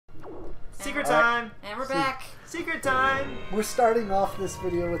Secret time! And we're back. Secret time! We're starting off this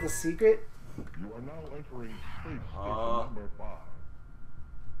video with a secret. You are now entering space station Oh. number 5.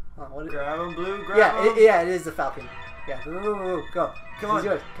 What Grab him, Blue, grab him! Yeah, it is the Falcon. Yeah, go. Come This on, is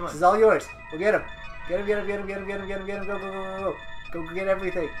yours. come on. This is all yours. We'll get him. Get him, go. Go get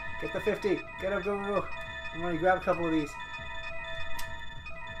everything. Get the 50. Get him, go. I'm gonna grab a couple of these.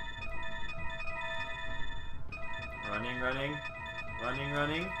 Running. Gotta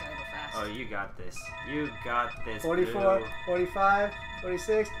go fast. Oh, you got this. You got this, 44, Blue. 45,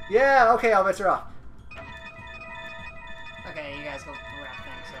 46. Yeah, okay, I'll bet you're off. Okay, you guys go grab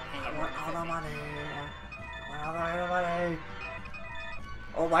things. So I I can't want get all the more money. I want all the money.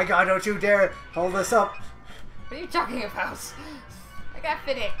 Oh my god, don't you dare hold us up. What are you talking about? I got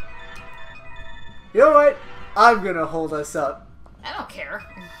fit it. You know what? I'm gonna hold us up. I don't care.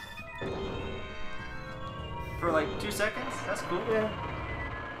 For like 2 seconds? That's cool. Yeah.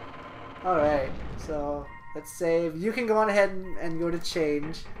 Alright, so let's save. You can go on ahead and go to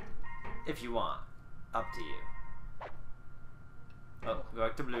change. If you want. Up to you. Oh, go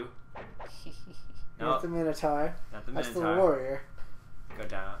back to Blue. No, That's the Minotaur. not the That's the Minotaur. warrior. Go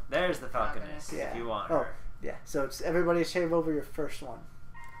down. There's the Falconess. Yeah. If you want Oh, her. yeah. So it's everybody shave over your first one.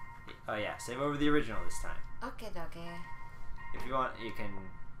 Oh yeah, save over the original this time. Okay. If you want, you can.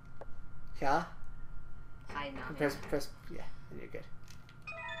 Yeah? Hi, Nami. Press, yeah, and you're good.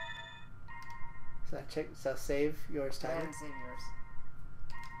 So save yours, Go ahead Tiber. and save yours.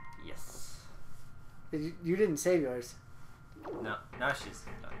 Yes. You didn't save yours. No, now she's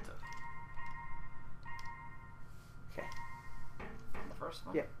done. Okay. On the first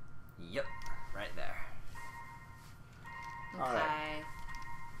one? Yep. Yep, right there. Okay. Alright.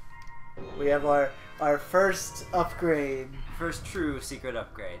 We have our first upgrade. First true secret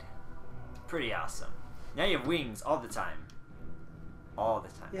upgrade. Pretty awesome. Now you have wings all the time. All the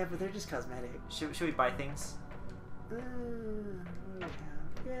time. Yeah, but they're just cosmetic. Should we buy things? What do we have?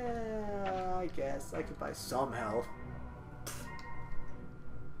 Yeah, I guess I could buy some health.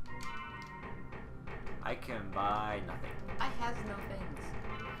 I can buy nothing. I have no things.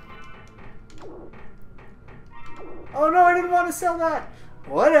 Oh no, I didn't want to sell that.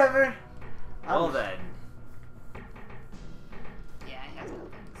 Whatever. Well then. Yeah, I have no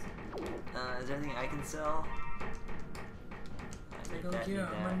things. Is there anything I can sell? I need that, need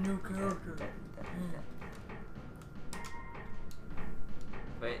that.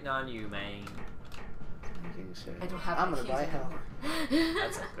 Waiting on you, man. I don't have I'm any gonna buy keys health. anymore.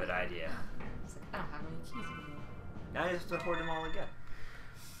 That's a good idea. It's like, I don't have any keys anymore. Now you have to hoard them all again.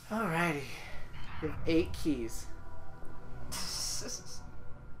 Alrighty. You have 8 keys.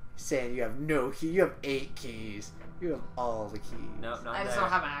 Saying you have no key. You have 8 keys. You have all the keys. No, not I just there.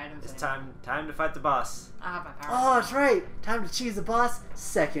 don't have my items It's anymore. time to fight the boss. I have my power. Oh, that's right. Time to cheese the boss.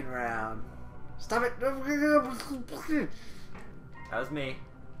 Second round. Stop it. That was me.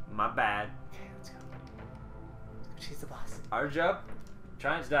 My bad. Okay, let's go. Cheese the boss. Our job?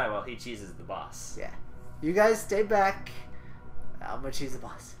 Trying to die while he cheeses the boss. Yeah. You guys stay back. I'm gonna cheese the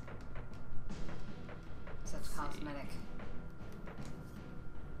boss. Such cosmetic.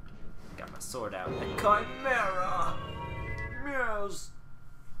 Got my sword out. A chimera! Mirrors!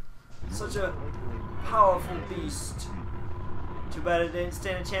 Such a powerful beast. Too bad it didn't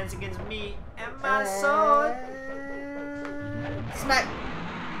stand a chance against me and my sword. Smack!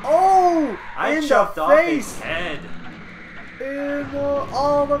 Oh! I in chopped the off face! his head. In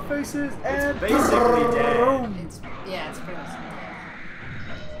all the faces and basically dead. It's pretty much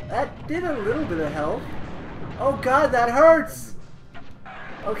dead. That did a little bit of health. Oh god, that hurts!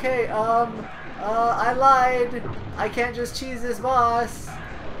 Okay, I lied. I can't just cheese this boss.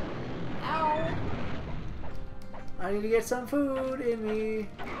 Ow! I need to get some food in me.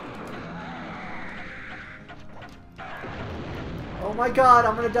 Oh my god,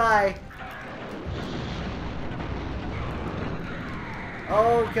 I'm gonna die.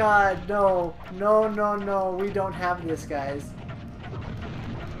 Oh god, no. No, we don't have this, guys.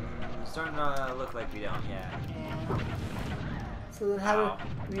 Starting to look like we don't, yeah. Yeah. So then how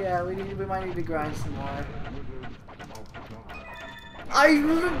do we might need to grind some more.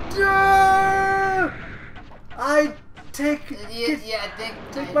 I take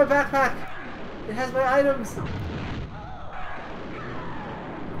take my backpack. It has my items.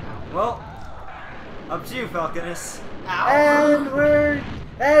 Well, up to you, Falconess. Ow!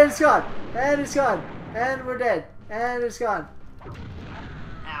 And it's gone. And it's gone. And we're dead. And it's gone.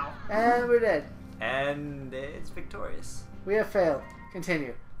 Ow. And we're dead. And it's victorious. We have failed.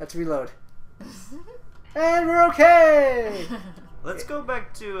 Continue. Let's reload. And we're okay. Let's go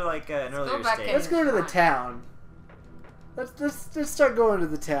back to like an Let's go earlier back stage. in. Let's go to the town. Let's start going to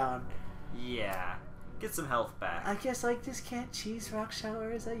the town. Yeah. Get some health back. I guess I just can't cheese rock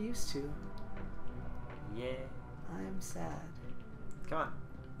shower as I used to. Yeah. I am sad. Come on.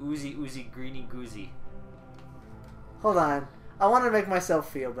 Oozy, oozy, greeny, goozy. Hold on. I want to make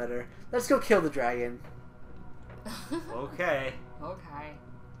myself feel better. Let's go kill the dragon. Okay. Okay.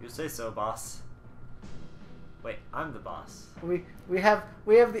 You say so, boss. Wait, I'm the boss. We have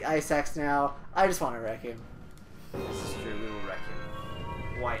the ice axe now. I just want to wreck him. This is true. We will wreck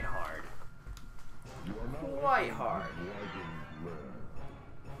him. Quite hard. Quite hard.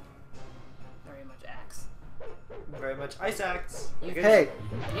 Very much axe. Very much ice axe. Hey,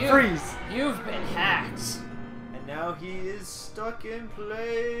 freeze! You've been hacked. And now he is stuck in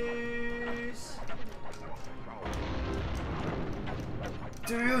place.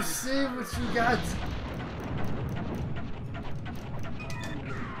 Do you see what you got?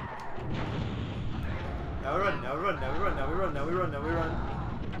 Now we run, now we run, now we run, now we run, now we run, now we run.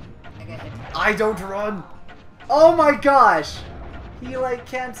 I got hit. I don't run! Oh my gosh! He like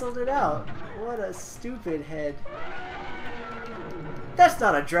cancelled it out. What a stupid head. That's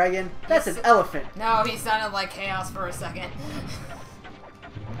not a dragon. That's an elephant. No, he sounded like chaos for a second.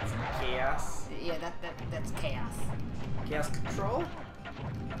 Chaos. Yeah, that's chaos. Chaos control?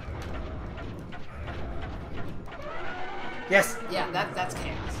 Yes. Yeah, that's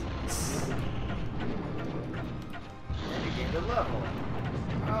chaos. And you gained a level.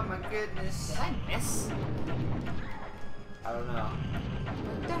 Oh my goodness. Did I miss? I don't know.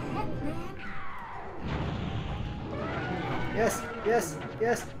 What the heck, man? Yes. Yes.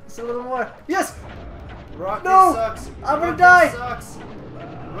 Yes. Just a little more. Yes. Rocket No! sucks. I'm gonna Rocket die! Sucks.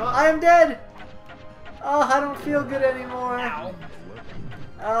 I am dead. Oh, I don't feel good anymore. Ow.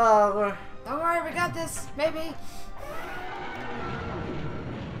 Oh. Don't worry, we got this. Maybe.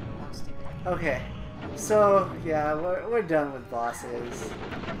 Oh, stupid. Okay. So yeah, we're done with bosses.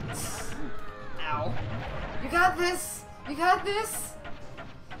 Ow. You got this. You got this.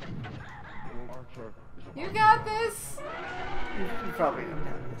 You got this. You probably don't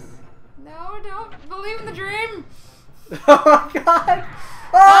have this. No, don't believe in the dream. Oh my god!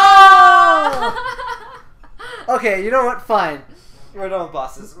 Oh! Okay, you know what? Fine. We're done with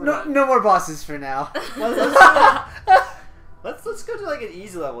bosses. We're No, done. no more bosses for now. Let's go to like an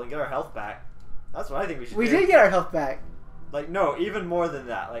easy level and get our health back. That's what I think we should do. We did get our health back. Like, no, even more than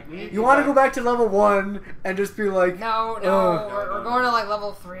that. Like, we need You want to go back to level 1 and just be like, No, Ugh. we're going to like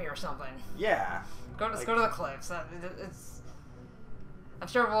level 3 or something. Yeah. Let's go to the cliffs. I'm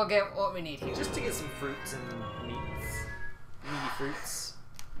sure we'll get what we need here. Just to get some fruits and meats. Meaty fruits.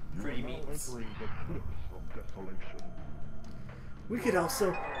 Fruity meats. we could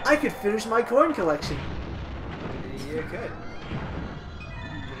also, I could finish my coin collection. You could.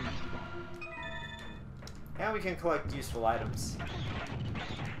 And we can collect useful items.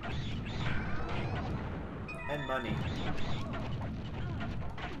 And money.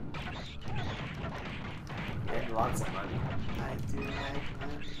 And lots of money. I do like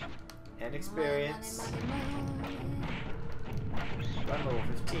money. And experience. Money. I'm level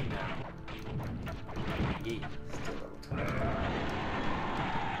 15 now. Yeet. Still level 20.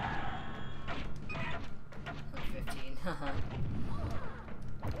 15.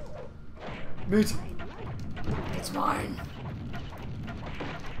 Meat. It's mine.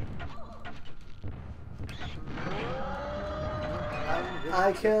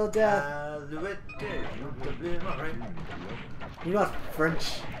 I kill death. You're not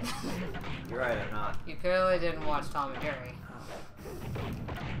French. You're right, I'm not. You clearly didn't watch Tom and Jerry.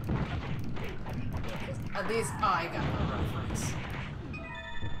 At least I got the reference.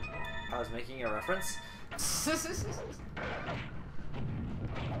 I was making a reference.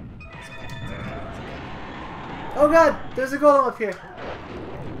 Oh god, there's a golem up here.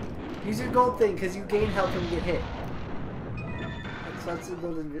 Use your gold thing because you gain health when you get hit. That's what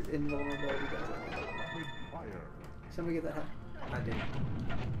gold invulnerability does. Somebody get that help. I did.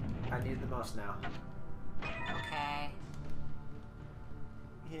 I need the most now. Okay.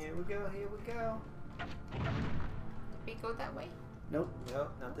 Here we go, here we go. Did we go that way? Nope.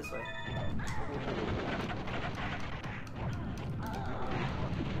 Nope, not this way.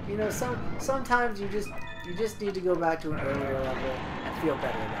 You know, sometimes you just need to go back to an earlier level and feel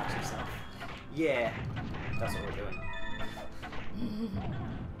better about yourself. Yeah, that's what we're doing.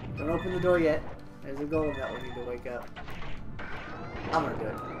 Don't open the door yet. There's a golem that we need to wake up. I'm gonna do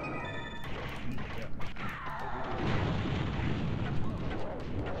it.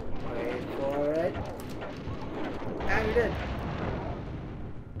 Wait for it. And you did.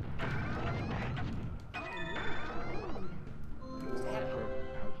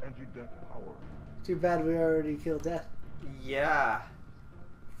 Anti-death power. Too bad we already killed death. Yeah.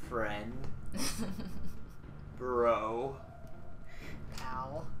 friend, bro,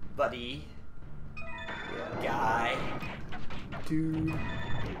 Ow. buddy, Yeah. guy. Dude.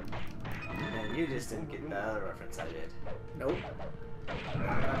 Man, you just didn't get the other reference I did. Nope.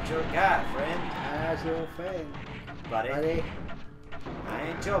 I'm not your guy, friend. That's your friend. Buddy. Buddy. I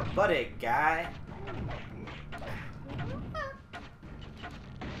ain't your buddy, guy.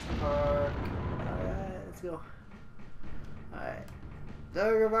 Park. Alright, let's go. Alright. Now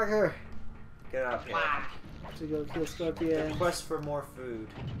go back here. Get up here. Wow. To go kill The Scorpion. quest for more food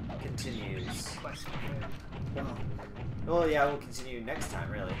continues. Question food. Wow. Well, yeah, we'll continue next time,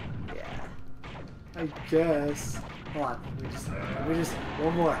 really. Yeah. I guess. Hold on. We just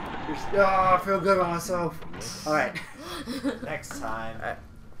one more. I feel good about myself. Alright. Next time. Alright.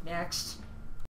 Next.